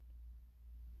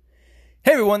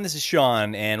Hey everyone, this is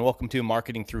Sean, and welcome to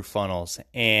Marketing Through Funnels.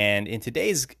 And in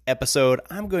today's episode,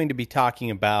 I'm going to be talking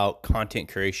about content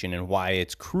creation and why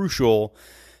it's crucial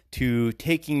to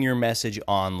taking your message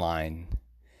online.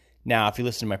 Now, if you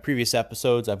listen to my previous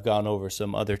episodes, I've gone over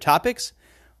some other topics,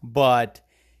 but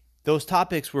those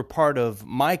topics were part of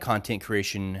my content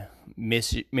creation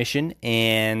mission,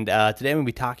 and today I'm going to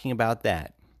be talking about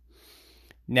that.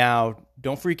 Now,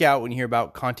 don't freak out when you hear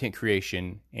about content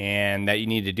creation and that you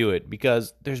need to do it,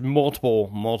 because there's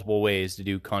multiple ways to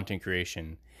do content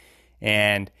creation.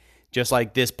 And just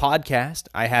like this podcast,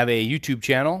 I have a YouTube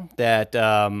channel that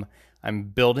I'm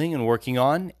building and working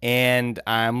on, and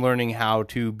I'm learning how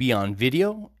to be on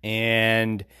video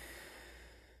and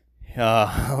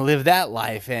live that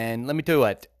life. And let me tell you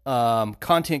what,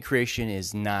 content creation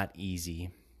is not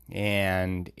easy.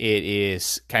 And it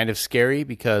is kind of scary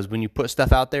because when you put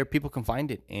stuff out there, people can find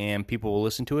it and people will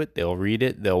listen to it. They'll read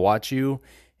it. They'll watch you,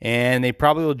 and they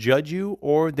probably will judge you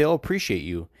or they'll appreciate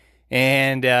you.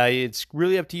 And it's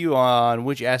really up to you on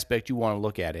which aspect you want to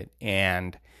look at it.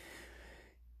 And,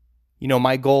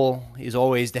 my goal is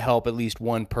always to help at least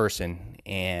one person.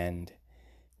 And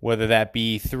whether that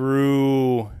be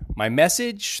through my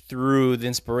message, through the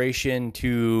inspiration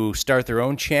to start their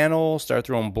own channel, start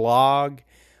their own blog,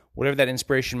 whatever that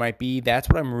inspiration might be, that's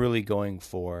what I'm really going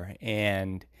for.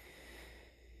 And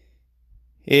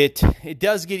it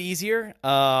does get easier.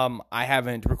 I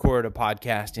haven't recorded a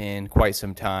podcast in quite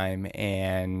some time,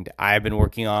 and I've been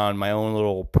working on my own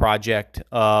little project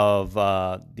of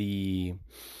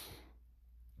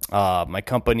my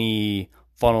company,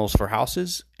 Funnels for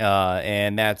Houses,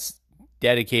 and that's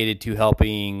dedicated to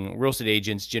helping real estate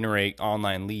agents generate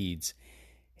online leads.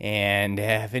 And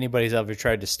if anybody's ever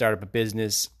tried to start up a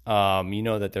business, you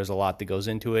know that there's a lot that goes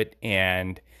into it.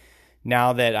 And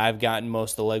now that I've gotten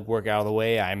most of the legwork out of the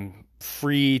way, I'm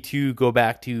free to go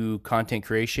back to content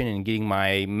creation and getting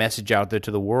my message out there to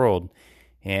the world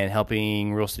and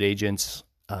helping real estate agents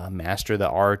master the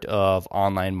art of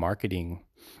online marketing.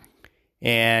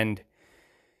 And,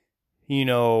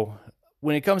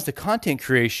 when it comes to content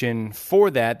creation for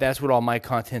that's what all my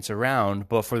content's around.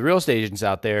 But for the real estate agents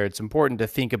out there, it's important to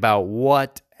think about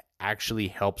what actually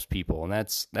helps people. And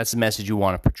that's the message you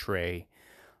want to portray.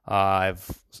 I've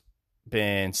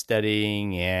been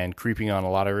studying and creeping on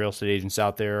a lot of real estate agents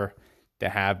out there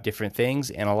that have different things.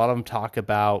 And a lot of them talk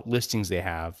about listings they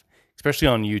have, especially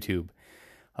on YouTube.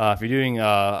 If you're doing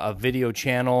a video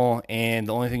channel and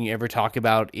the only thing you ever talk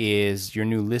about is your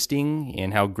new listing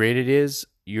and how great it is,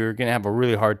 you're going to have a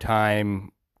really hard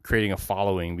time creating a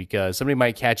following, because somebody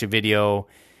might catch a video,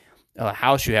 a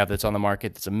house you have that's on the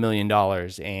market that's $1 million,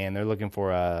 and they're looking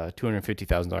for a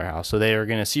 $250,000 house. So they are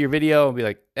going to see your video and be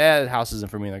like, the house isn't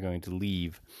for me. They're going to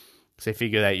leave. because they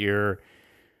figure that your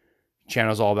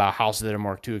channel is all about houses that are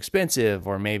more too expensive,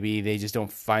 or maybe they just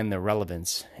don't find the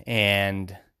relevance,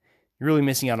 and you're really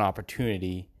missing out on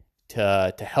opportunity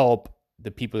to help the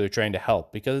people you're trying to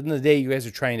help. Because at the end of the day, you guys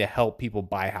are trying to help people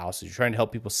buy houses. You're trying to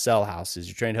help people sell houses.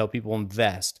 You're trying to help people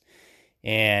invest.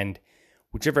 And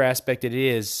whichever aspect it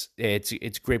is,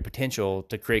 it's great potential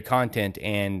to create content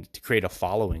and to create a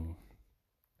following.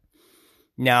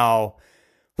 Now,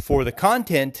 for the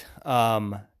content,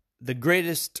 the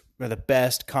greatest or the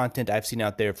best content I've seen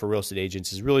out there for real estate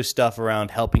agents is really stuff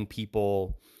around helping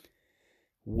people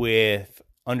with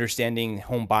understanding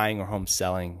home buying or home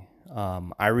selling.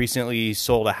 I recently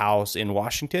sold a house in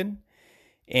Washington,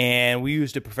 and we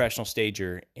used a professional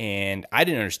stager, and I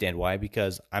didn't understand why,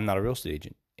 because I'm not a real estate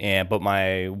agent. But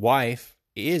my wife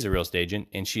is a real estate agent,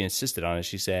 and she insisted on it.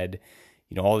 She said,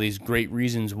 all these great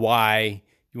reasons why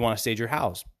you want to stage your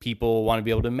house. People want to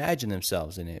be able to imagine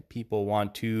themselves in it. People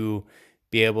want to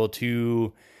be able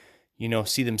to,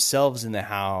 see themselves in the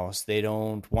house. They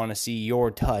don't want to see your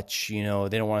touch. They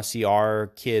don't want to see our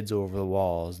kids over the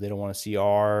walls. They don't want to see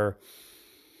our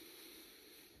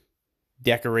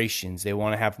decorations. They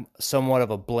want to have somewhat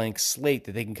of a blank slate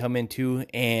that they can come into,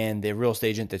 and the real estate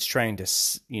agent that's trying to,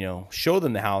 show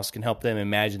them the house can help them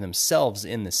imagine themselves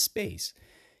in the space.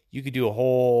 You could do a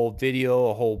whole video,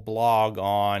 a whole blog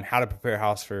on how to prepare a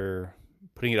house for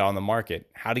putting it on the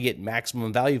market, how to get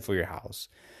maximum value for your house.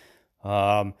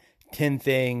 10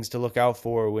 things to look out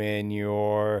for when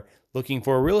you're looking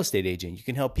for a real estate agent. You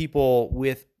can help people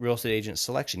with real estate agent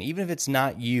selection. Even if it's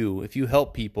not you, if you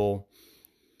help people,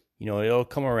 it'll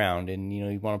come around, and,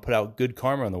 you want to put out good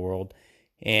karma in the world.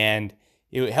 And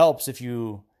it helps if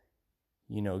you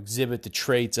exhibit the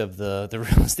traits of the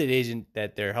real estate agent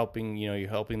that they're helping, you're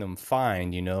helping them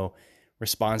find,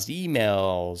 responds to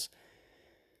emails,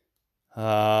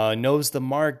 knows the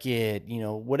market,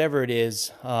 whatever it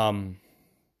is,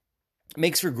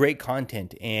 makes for great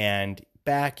content, and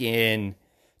back in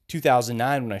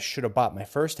 2009 when I should have bought my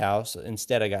first house.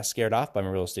 Instead, I got scared off by my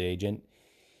real estate agent.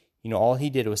 All he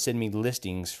did was send me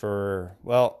listings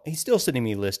he's still sending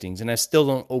me listings, and I still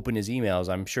don't open his emails.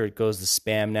 I'm sure it goes to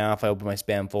spam now. If I open my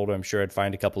spam folder, I'm sure I'd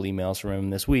find a couple emails from him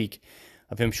this week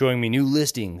of him showing me new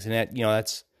listings. And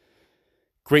that's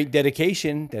great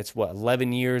dedication. That's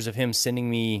 11 years of him sending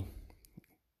me,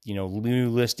 new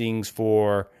listings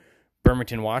for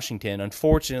Bremerton, Washington.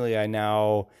 Unfortunately, I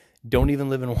now don't even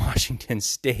live in Washington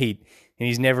State, and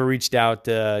he's never reached out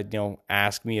to,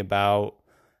 ask me about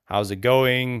how's it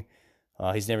going.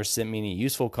 He's never sent me any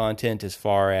useful content as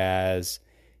far as,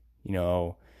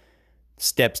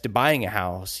 steps to buying a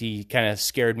house. He kind of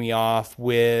scared me off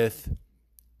with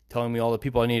telling me all the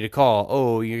people I need to call.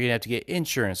 Oh, you're going to have to get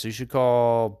insurance, so you should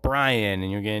call Brian,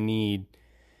 and you're going to need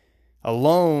a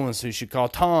loan, so you should call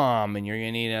Tom, and you're going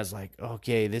to need, and I was like,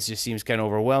 okay, this just seems kind of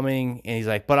overwhelming. And he's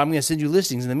like, but I'm going to send you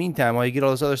listings in the meantime while you get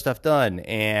all this other stuff done.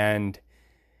 And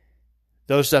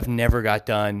those stuff never got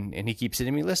done, and he keeps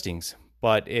sending me listings.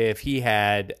 But if he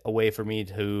had a way for me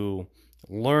to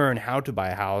learn how to buy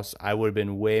a house, I would have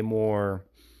been way more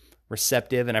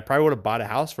receptive, and I probably would have bought a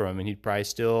house from him, and I'd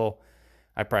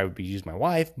probably would be using my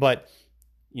wife. But,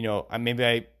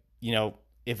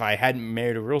 if I hadn't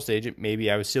married a real estate agent, maybe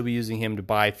I would still be using him to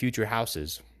buy future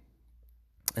houses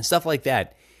and stuff like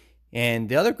that. And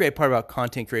the other great part about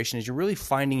content creation is you're really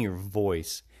finding your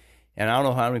voice. And I don't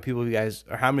know how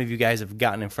many of you guys have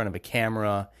gotten in front of a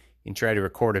camera and tried to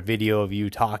record a video of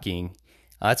you talking.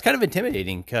 It's kind of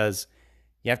intimidating because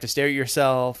you have to stare at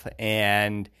yourself,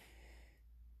 and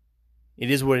it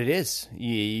is what it is.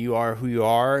 You are who you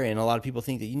are, and a lot of people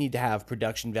think that you need to have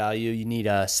production value. You need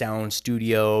a sound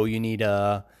studio. You need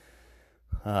a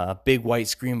big white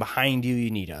screen behind you. You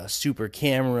need a super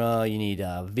camera. You need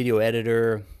a video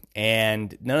editor.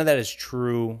 And none of that is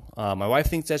true. My wife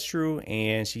thinks that's true,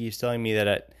 and she keeps telling me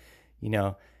that,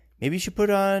 maybe you should put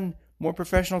on more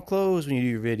professional clothes when you do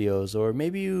your videos, or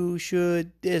maybe you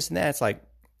should this and that. It's like,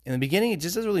 in the beginning, it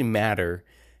just doesn't really matter,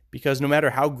 because no matter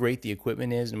how great the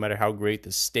equipment is, no matter how great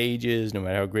the stage is, no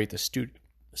matter how great the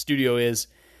studio is,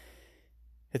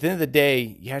 at the end of the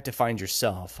day, you have to find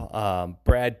yourself.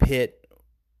 Brad Pitt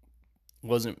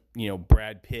wasn't,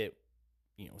 Brad Pitt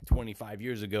 25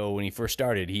 years ago when he first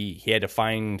started. He had to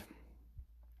find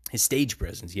his stage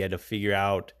presence. He had to figure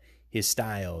out his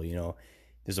style.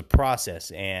 There's a process,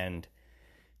 and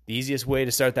the easiest way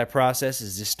to start that process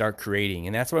is just start creating.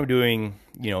 And that's what I'm doing,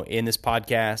 in this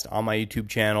podcast, on my YouTube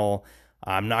channel.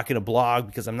 I'm not going to blog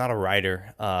because I'm not a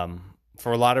writer,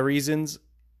 for a lot of reasons,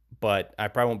 but I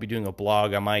probably won't be doing a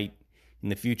blog. I might in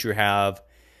the future have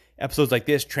episodes like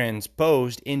this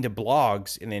transposed into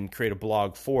blogs and then create a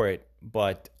blog for it.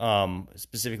 But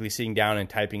specifically sitting down and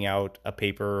typing out a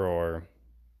paper or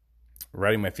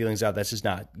writing my feelings out, that's just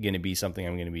not going to be something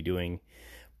I'm going to be doing.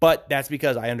 But that's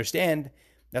because I understand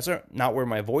that's not where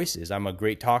my voice is. I'm a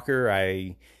great talker.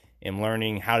 I am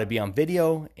learning how to be on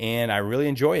video, and I really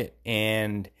enjoy it.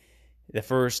 And the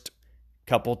first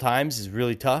couple times is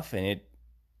really tough, and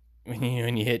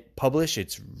when you hit publish,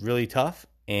 it's really tough.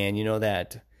 And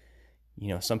that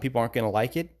some people aren't going to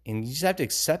like it, and you just have to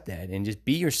accept that and just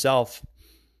be yourself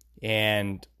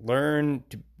and learn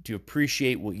to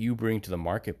appreciate what you bring to the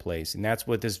marketplace. And that's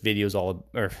what this video is all,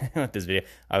 or not this video,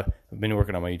 I've been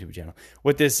working on my YouTube channel.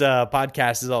 What this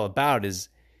podcast is all about is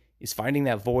finding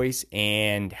that voice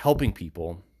and helping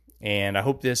people. And I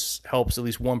hope this helps at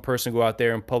least one person go out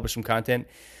there and publish some content.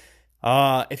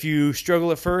 If you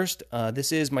struggle at first,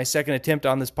 this is my second attempt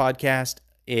on this podcast.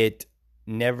 It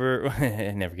never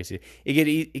gets easier.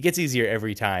 It gets easier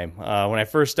every time. When I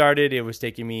first started, it was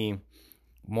taking me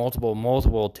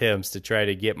multiple attempts to try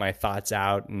to get my thoughts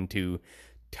out and to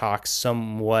talk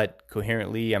somewhat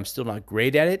coherently. I'm still not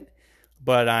great at it,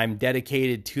 but I'm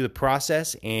dedicated to the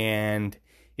process, and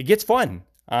it gets fun.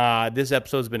 This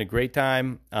episode's been a great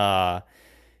time,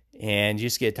 and you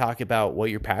just get to talk about what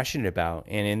you're passionate about.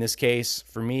 And in this case,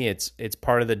 for me, it's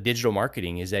part of the digital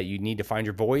marketing is that you need to find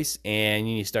your voice, and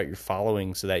you need to start your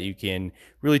following so that you can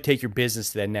really take your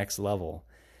business to that next level.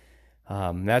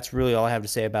 That's really all I have to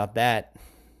say about that.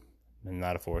 I'm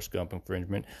not a Forrest Gump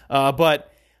infringement,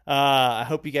 but I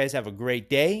hope you guys have a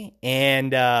great day, and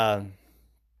go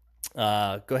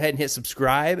ahead and hit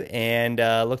subscribe, and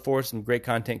look forward to some great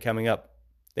content coming up.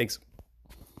 Thanks.